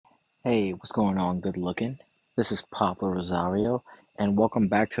Hey, what's going on, good looking? This is Pablo Rosario, and welcome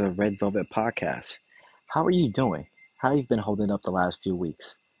back to the Red Velvet Podcast. How are you doing? How you been holding up the last few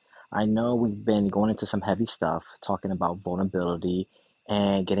weeks? I know we've been going into some heavy stuff, talking about vulnerability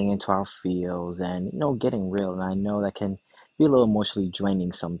and getting into our feels and, getting real. And I know that can be a little emotionally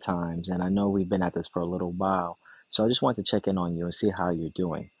draining sometimes. And I know we've been at this for a little while. So I just wanted to check in on you and see how you're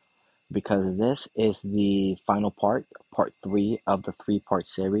doing because this is the final part, part three of the three-part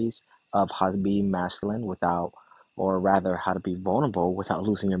series of how to be masculine without, or rather, how to be vulnerable without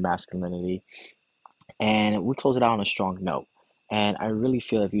losing your masculinity. And we close it out on a strong note. And I really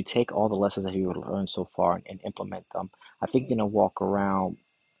feel if you take all the lessons that you've learned so far and implement them, I think you're going to walk around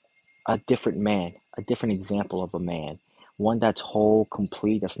a different man, a different example of a man, one that's whole,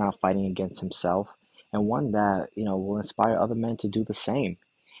 complete, that's not fighting against himself, and one that, will inspire other men to do the same.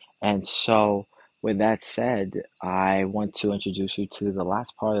 And so, with that said, I want to introduce you to the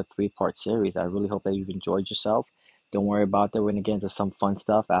last part of the three-part series. I really hope that you've enjoyed yourself. Don't worry about that. We're going to get into some fun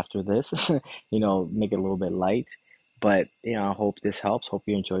stuff after this, make it a little bit light. But, I hope this helps. Hope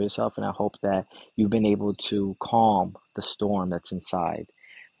you enjoy yourself. And I hope that you've been able to calm the storm that's inside.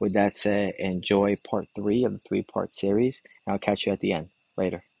 With that said, enjoy part three of the three-part series. And I'll catch you at the end.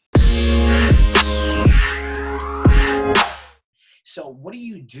 Later. So what do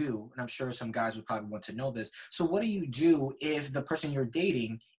you do? And I'm sure some guys would probably want to know this. So what do you do if the person you're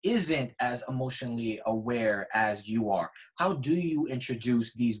dating isn't as emotionally aware as you are? How do you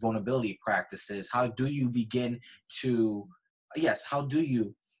introduce these vulnerability practices? How do you begin to, yes, how do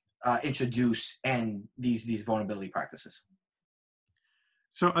you introduce and these vulnerability practices?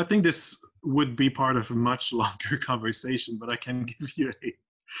 So I think this would be part of a much longer conversation, but I can give you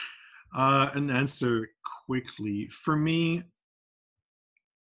an answer quickly. For me,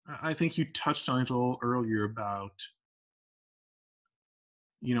 I think you touched on it a little earlier about,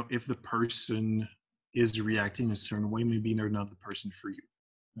 if the person is reacting a certain way, maybe they're not the person for you.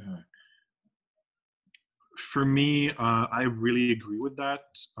 Mhm. For me, I really agree with that.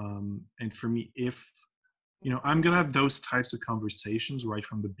 And for me, if, I'm going to have those types of conversations right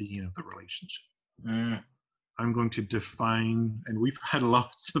from the beginning of the relationship. Mm. I'm going to define, and we've had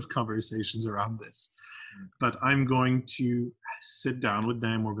lots of conversations around this, but I'm going to sit down with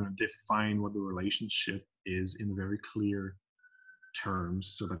them. We're going to define what the relationship is in very clear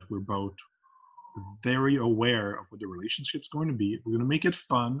terms so that we're both very aware of what the relationship's going to be. We're going to make it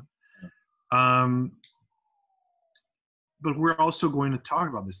fun. Um, but we're also going to talk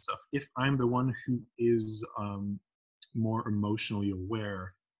about this stuff. If I'm the one who is more emotionally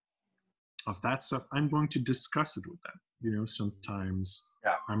aware of that stuff, I'm going to discuss it with them. Sometimes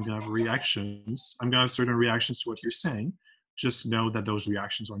Yeah. I'm going to have reactions. I'm going to have certain reactions to what you're saying. Just know that those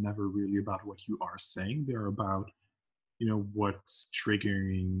reactions are never really about what you are saying. They're about, what's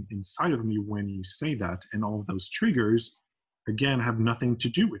triggering inside of me when you say that. And all of those triggers, again, have nothing to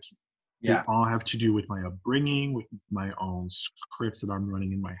do with you. They Yeah. all have to do with my upbringing, with my own scripts that I'm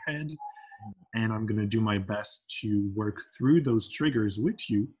running in my head. And I'm going to do my best to work through those triggers with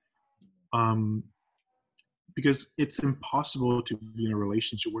you, because it's impossible to be in a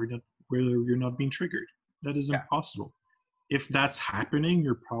relationship where you're not being triggered. That is Yeah. impossible. If that's happening,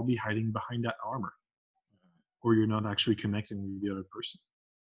 you're probably hiding behind that armor, or you're not actually connecting with the other person.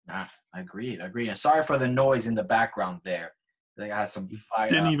 Nah, agreed. And sorry for the noise in the background there. They had some fire.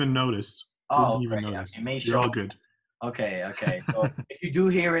 Didn't even notice. Oh, Didn't even great. notice. Okay, made You're sure. all good. Okay. So if you do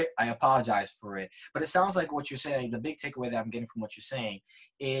hear it, I apologize for it. But it sounds like what you're saying, the big takeaway that I'm getting from what you're saying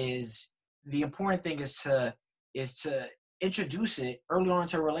is the important thing is to introduce it early on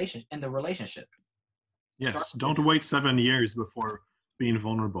into the relationship. Start Yes. with Don't wait 7 years before being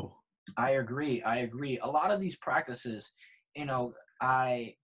vulnerable. I agree. A lot of these practices, you know,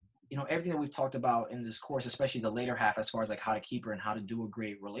 I everything that we've talked about in this course, especially the later half as far as like how to keep her and how to do a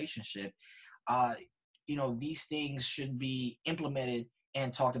great relationship, uh, these things should be implemented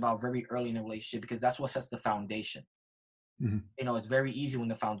and talked about very early in the relationship because that's what sets the foundation. Mhm. It's very easy when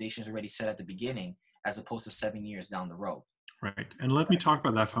the foundation is already set at the beginning as opposed to 7 years down the road. Right. And let me talk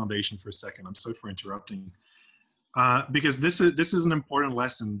about that foundation for a second. I'm sorry for interrupting. Because this is an important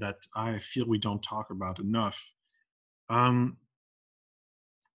lesson that I feel we don't talk about enough. Um,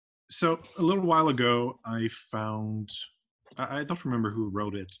 so a little while ago, I found, I don't remember who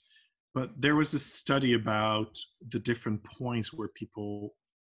wrote it, but there was a study about the different points where people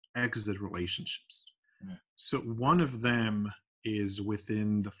exit relationships. Mm, So one of them is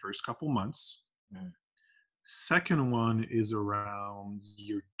within the first couple months. mm, Second one is around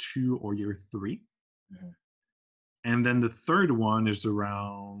year 2 or year 3. mm, And then the third one is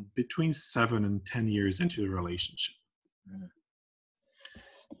around between 7 and 10 years into the relationship. mm,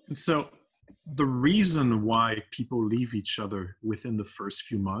 So the reason why people leave each other within the first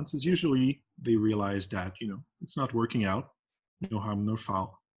few months is usually they realize that, it's not working out, no harm, no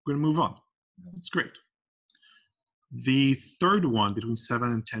foul. We're going to move on. That's great. The third one, between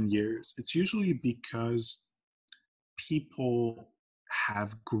 7 and 10 years, it's usually because people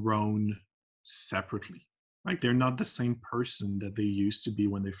have grown separately. Like they're not the same person that they used to be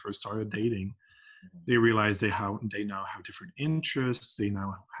when they first started dating. They realize they now have different interests. They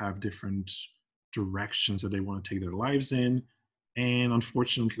now have different directions that they want to take their lives in. And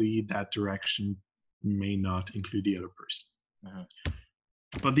unfortunately, that direction may not include the other person. Uh-huh.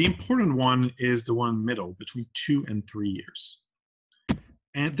 But the important one is the one middle, between 2 and 3 years.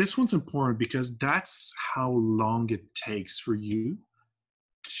 And this one's important because that's how long it takes for you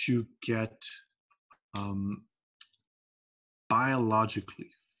to get biologically,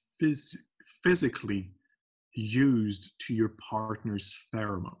 physically used to your partner's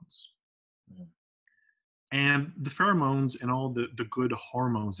pheromones. Mm-hmm. And the pheromones and all the good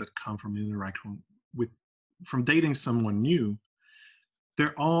hormones that come from interacting from dating someone new,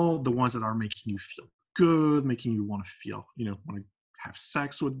 they're all the ones that are making you feel good, making you want to feel, want to have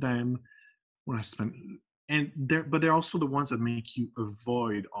sex with them, want to spend, but they're also the ones that make you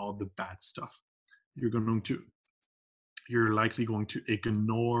avoid all the bad stuff. You're likely going to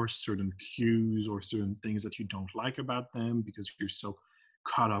ignore certain cues or certain things that you don't like about them because you're so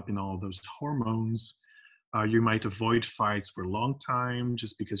caught up in all those hormones. You might avoid fights for a long time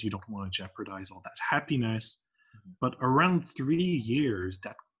just because you don't want to jeopardize all that happiness. But around 3 years,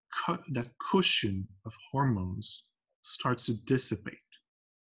 that cushion of hormones starts to dissipate.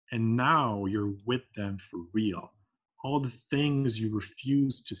 And now you're with them for real. All the things you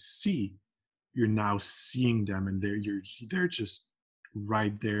refuse to see, you're now seeing them, and they're just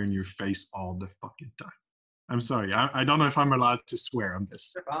right there in your face all the fucking time. I'm sorry, I don't know if I'm allowed to swear on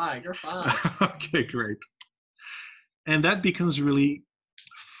this. You're fine. Okay, great. And that becomes really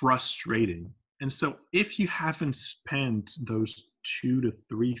frustrating. And so if you haven't spent those 2 to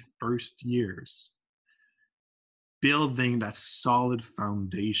 3 first years building that solid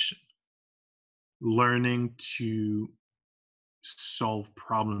foundation, learning to solve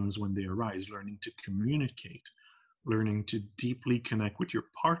problems when they arise, learning to communicate, learning to deeply connect with your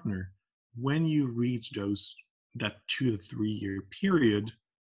partner, when you reach that 2 to 3 year period,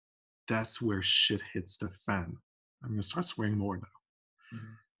 that's where shit hits the fan. I'm going to start swearing more now.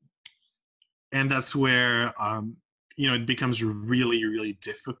 Mm-hmm. And that's where it becomes really, really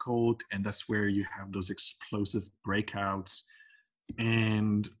difficult, and that's where you have those explosive breakouts.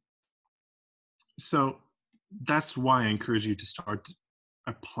 And so that's why I encourage you to start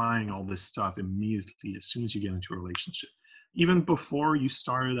applying all this stuff immediately as soon as you get into a relationship, even before you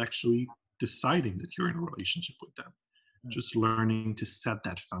started actually deciding that you're in a relationship with them. Just learning to set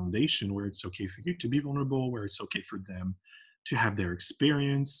that foundation where it's okay for you to be vulnerable, where it's okay for them to have their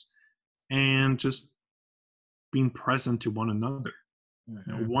experience, and just being present to one another.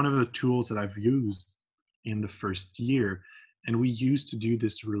 Mm-hmm. One of the tools that I've used in the first year, and we used to do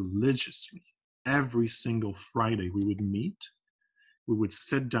this religiously, every single Friday we would meet, we would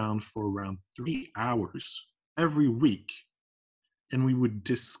sit down for around 3 hours every week, and we would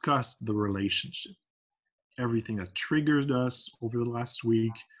discuss the relationship, everything that triggered us over the last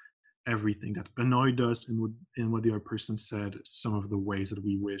week, everything that annoyed us in what the other person said, some of the ways that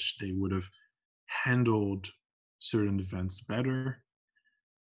we wish they would have handled certain events better.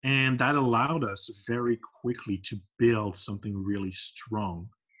 And that allowed us very quickly to build something really strong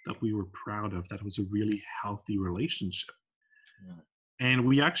that we were proud of, that was a really healthy relationship. Yeah. And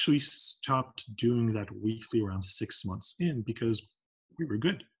we actually stopped doing that weekly around 6 months in because we were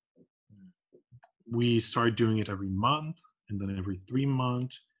good. We started doing it every month, and then every 3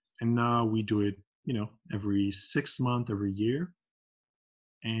 months, and now we do it, every 6 months, every year.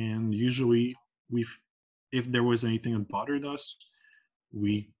 And usually if there was anything that bothered us,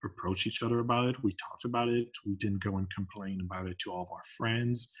 we approached each other about it. We talked about it. We didn't go and complain about it to all of our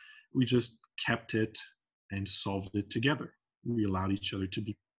friends. We just kept it and solved it together. We allowed each other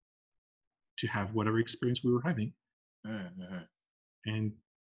to have whatever experience we were having. Mm-hmm. And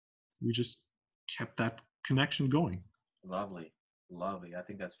we just kept that connection going. Lovely. I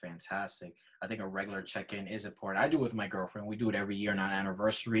think that's fantastic. I think a regular check-in is important. I do it with my girlfriend. We do it every year on our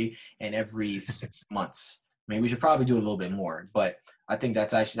anniversary and every 6 months. I mean, we should probably do it a little bit more, but I think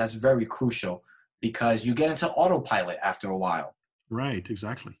that's very crucial because you get into autopilot after a while. Right,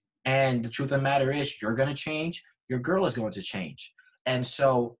 exactly. And the truth of the matter is you're going to change. Your girl is going to change. And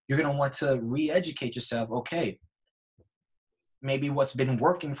so you're going to want to re-educate yourself. Okay, maybe what's been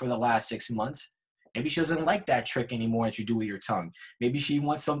working for the last 6 months Maybe she doesn't like that trick anymore that you do with your tongue. Maybe she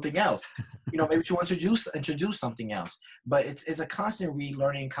wants something else. Maybe she wants to introduce something else. But it's a constant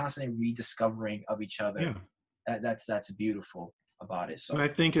relearning, constant rediscovering of each other. Yeah. That's beautiful about it. So And I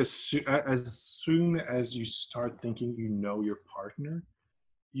think as soon as you start thinking you know your partner,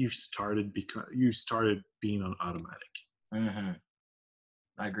 you started being on automatic. mm-hmm.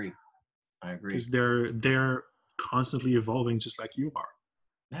 I agree. Because they're constantly evolving just like you are.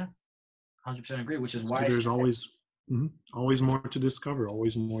 Yeah, 100% agree. Which is So why there's always more to discover,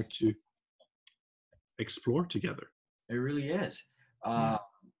 always more to explore together. it really is.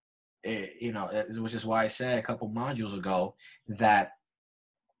 Which is why I said a couple modules ago that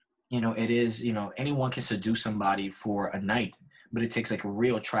it is, anyone can seduce somebody for a night, but it takes like a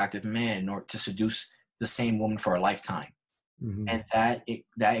real attractive man to seduce the same woman for a lifetime. Mm-hmm. And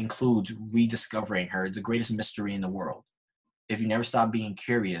that includes rediscovering her. It's the greatest mystery in the world. If you never stop being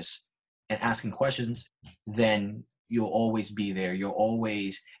curious and asking questions, then you'll always be there. You'll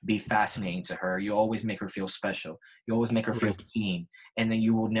always be fascinating to her. You'll always make her feel special. You always make her feel seen. And then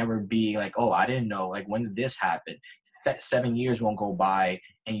you will never be like, oh, I didn't know. Like, when did this happen? 7 years won't go by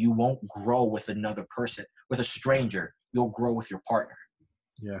and you won't grow with another person, with a stranger. You'll grow with your partner.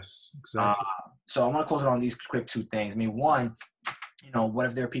 Yes, exactly. So I want to close it on these quick 2 things. I mean, one, what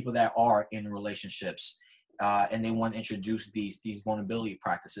if there are people that are in relationships and they want to introduce these vulnerability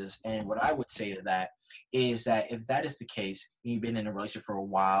practices? And what I would say to that is that if that is the case, and you've been in a relationship for a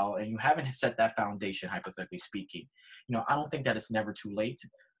while and you haven't set that foundation, hypothetically speaking, I don't think that it's never too late.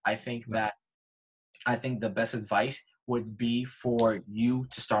 I think the best advice would be for you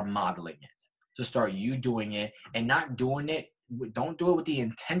to start modeling it, to start you doing it, and not doing it. Don't do it with the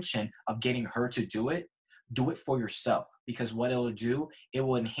intention of getting her to do it. Do it for yourself, because what it will do, it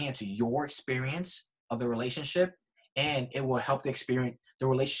will enhance your experience of the relationship, and it will help the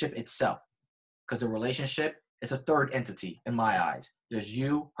relationship itself. Because the relationship, it's a third entity in my eyes. There's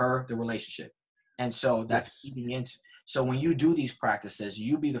you, her, the relationship. And so that's feeding into. So when you do these practices,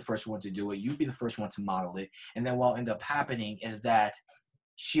 you be the first one to do it. You be the first one to model it. And then what will end up happening is that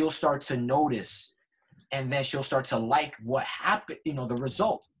she'll start to notice, and then she'll start to like what happened, the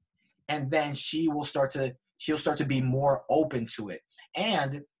result. And then she'll start to be more open to it.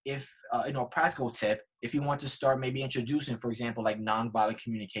 And if, a practical tip, if you want to start maybe introducing, for example, like nonviolent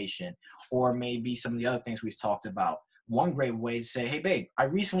communication, or maybe some of the other things we've talked about, one great way is to say, hey, babe, I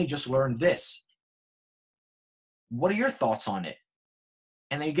recently just learned this. What are your thoughts on it?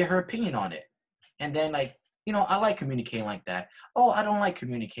 And then you get her opinion on it. And then I like communicating like that. Oh, I don't like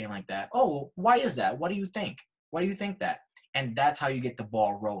communicating like that. Oh, why is that? What do you think? Why do you think that? And that's how you get the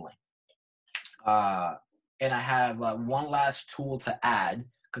ball rolling. And I have one last tool to add,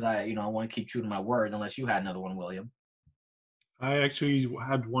 because I want to keep true to my word, unless you had another one, William. I actually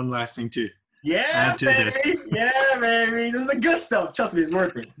had one last thing too. Yeah, baby. Yeah, baby. This is the good stuff. Trust me, it's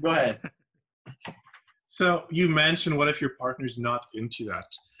worth it. Go ahead. So you mentioned, what if your partner's not into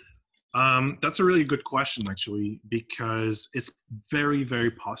that? That's a really good question, actually, because it's very,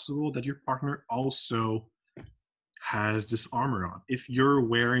 very possible that your partner also has this armor on. If you're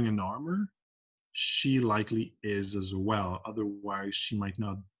wearing an armor, she likely is as well. Otherwise, she might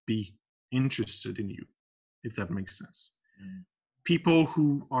not be interested in you, if that makes sense. People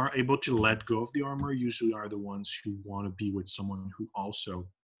who are able to let go of the armor usually are the ones who want to be with someone who also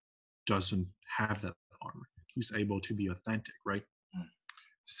doesn't have that armor, who's able to be authentic, right?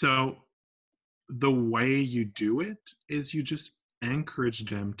 So the way you do it is you just encourage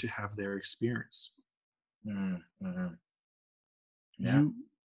them to have their experience. Yeah.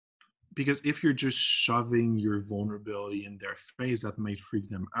 Because if you're just shoving your vulnerability in their face, that might freak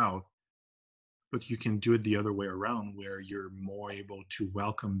them out. But you can do it the other way around, where you're more able to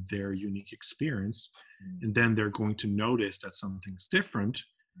welcome their unique experience. And then they're going to notice that something's different.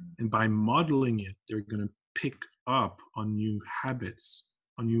 And by modeling it, they're going to pick up on new habits,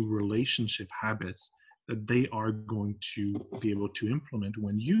 on new relationship habits that they are going to be able to implement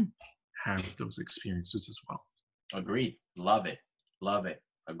when you have those experiences as well. Agreed. Love it.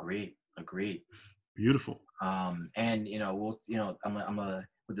 Agreed. Beautiful. And I'm a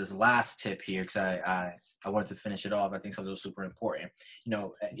with this last tip here, because I wanted to finish it off. I think something was super important.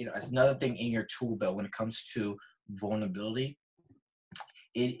 It's another thing in your tool belt when it comes to vulnerability.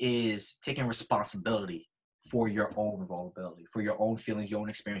 It is taking responsibility for your own vulnerability, for your own feelings, your own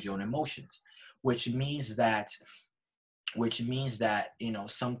experience, your own emotions, which means that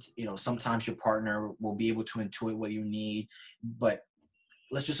sometimes your partner will be able to intuit what you need, but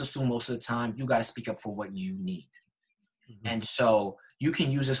let's just assume most of the time you got to speak up for what you need. And so you can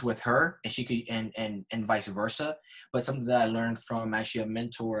use this with her, and she could, and vice versa. But something that I learned from actually a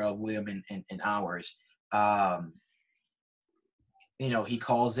mentor of William and ours, he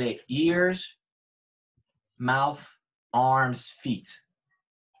calls it ears, mouth, arms, feet,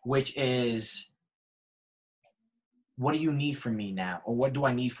 which is, what do you need from me now? Or what do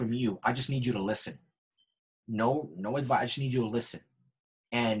I need from you? I just need you to listen. No advice. I just need you to listen.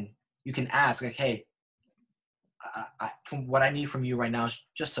 And you can ask, like, hey, from what I need from you right now is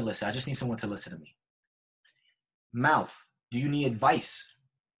just to listen. I just need someone to listen to me. Mouth, do you need advice?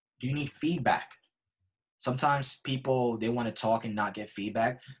 Do you need feedback? Sometimes people, they want to talk and not get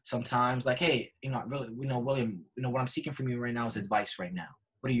feedback. Sometimes, like, hey, William, what I'm seeking from you right now is advice right now.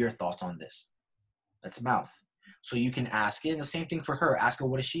 What are your thoughts on this? That's mouth. So you can ask it. And the same thing for her. Ask her,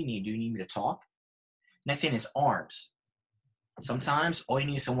 what does she need? Do you need me to talk? Next thing is arms. Sometimes all you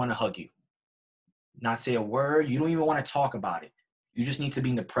need is someone to hug you. Not say a word. You don't even want to talk about it. You just need to be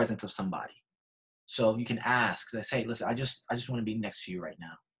in the presence of somebody. So you can ask, hey, listen, I just want to be next to you right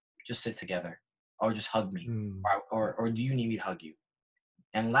now. Just sit together, or just hug me, or do you need me to hug you?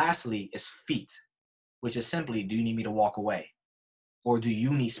 And lastly is feet, which is simply, do you need me to walk away? Or do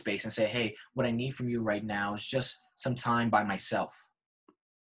you need space and say, hey, what I need from you right now is just some time by myself.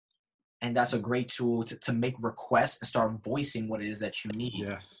 And that's a great tool to make requests and start voicing what it is that you need.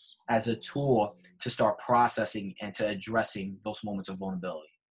 Yes. As a tool to start processing and to addressing those moments of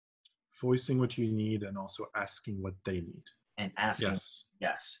vulnerability. Voicing what you need and also asking what they need. And asking.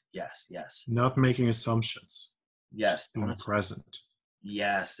 Yes. Yes. Not making assumptions. Yes. Just being present.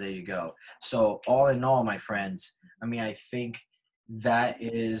 Yes, there you go. So all in all, my friends, I think that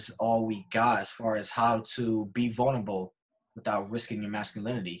is all we got as far as how to be vulnerable without risking your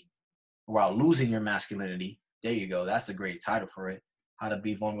masculinity, without losing your masculinity. There you go. That's a great title for it. How to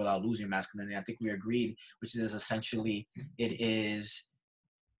be vulnerable without losing your masculinity. I think we agreed, which is essentially, it is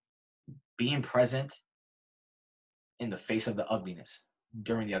being present in the face of the ugliness,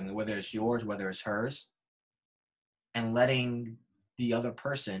 during the ugliness, whether it's yours, whether it's hers, and letting the other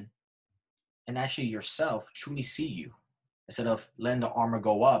person, and actually yourself, truly see you. Instead of letting the armor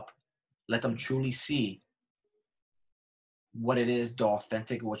go up, let them truly see what it is, the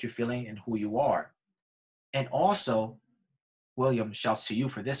authentic, what you're feeling and who you are. And also, William, shouts to you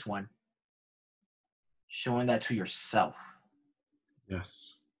for this one, showing that to yourself.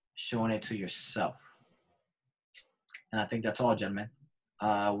 Yes. Showing it to yourself. And I think that's all, gentlemen.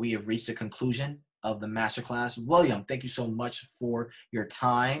 We have reached the conclusion of the masterclass. William, thank you so much for your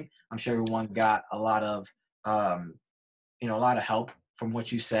time. I'm sure everyone got a lot of help from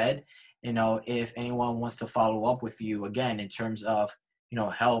what you said. If anyone wants to follow up with you again in terms of,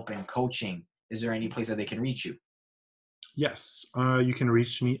 help and coaching, is there any place that they can reach you? Yes. You can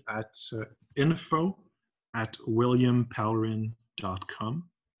reach me at info@williampellerin.com,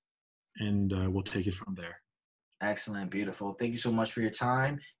 and we'll take it from there. Excellent. Beautiful. Thank you so much for your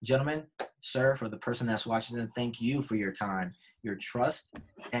time. Gentlemen, sir, for the person that's watching, thank you for your time, your trust,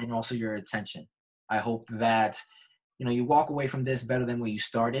 and also your attention. I hope that, you walk away from this better than when you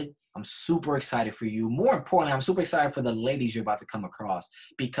started. I'm super excited for you. More importantly, I'm super excited for the ladies you're about to come across,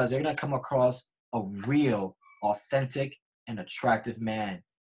 because they're going to come across a real, authentic, and attractive man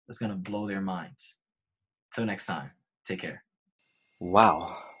that's going to blow their minds. Till next time, take care.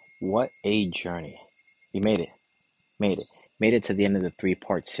 Wow, what a journey. You made it. Made it to the end of the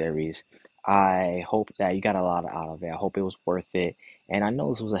 3-part series. I hope that you got a lot out of it. I hope it was worth it. And I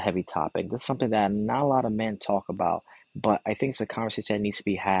know this was a heavy topic. This is something that not a lot of men talk about, but I think it's a conversation that needs to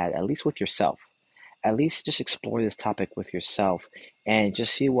be had, at least with yourself. At least just explore this topic with yourself and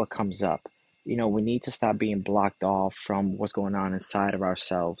just see what comes up. We need to stop being blocked off from what's going on inside of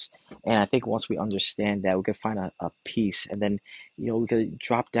ourselves. And I think once we understand that, we can find a peace, and then, we could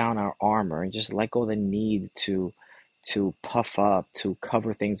drop down our armor and just let go of the need to puff up, to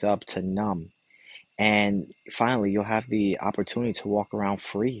cover things up, to numb. And finally, you'll have the opportunity to walk around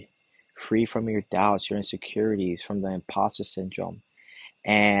free from your doubts, your insecurities, from the imposter syndrome.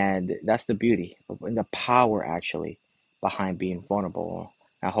 And that's the beauty and the power, actually, behind being vulnerable.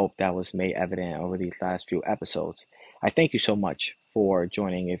 I hope that was made evident over these last few episodes. I thank you so much for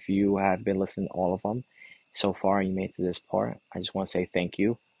joining. If you have been listening to all of them so far and you made it to this part, I just want to say thank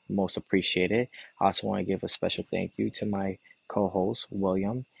you. Most appreciated. I also want to give a special thank you to my co-host,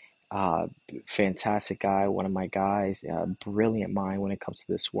 William. Uh, Fantastic guy, one of my guys, brilliant mind when it comes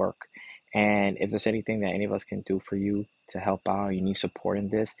to this work. And if there's anything that any of us can do for you to help out, you need support in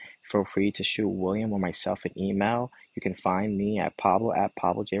this, feel free to shoot William or myself an email. You can find me at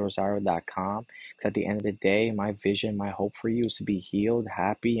pablojrosario.com. Because at the end of the day, my vision, my hope for you is to be healed,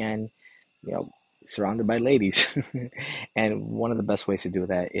 happy, and surrounded by ladies. And one of the best ways to do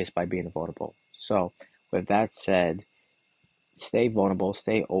that is by being vulnerable. So, with that said, stay vulnerable,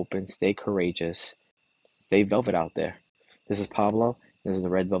 stay open, stay courageous, stay velvet out there. This is Pablo. This is the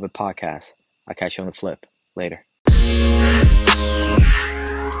Red Velvet Podcast. I'll catch you on the flip. Later.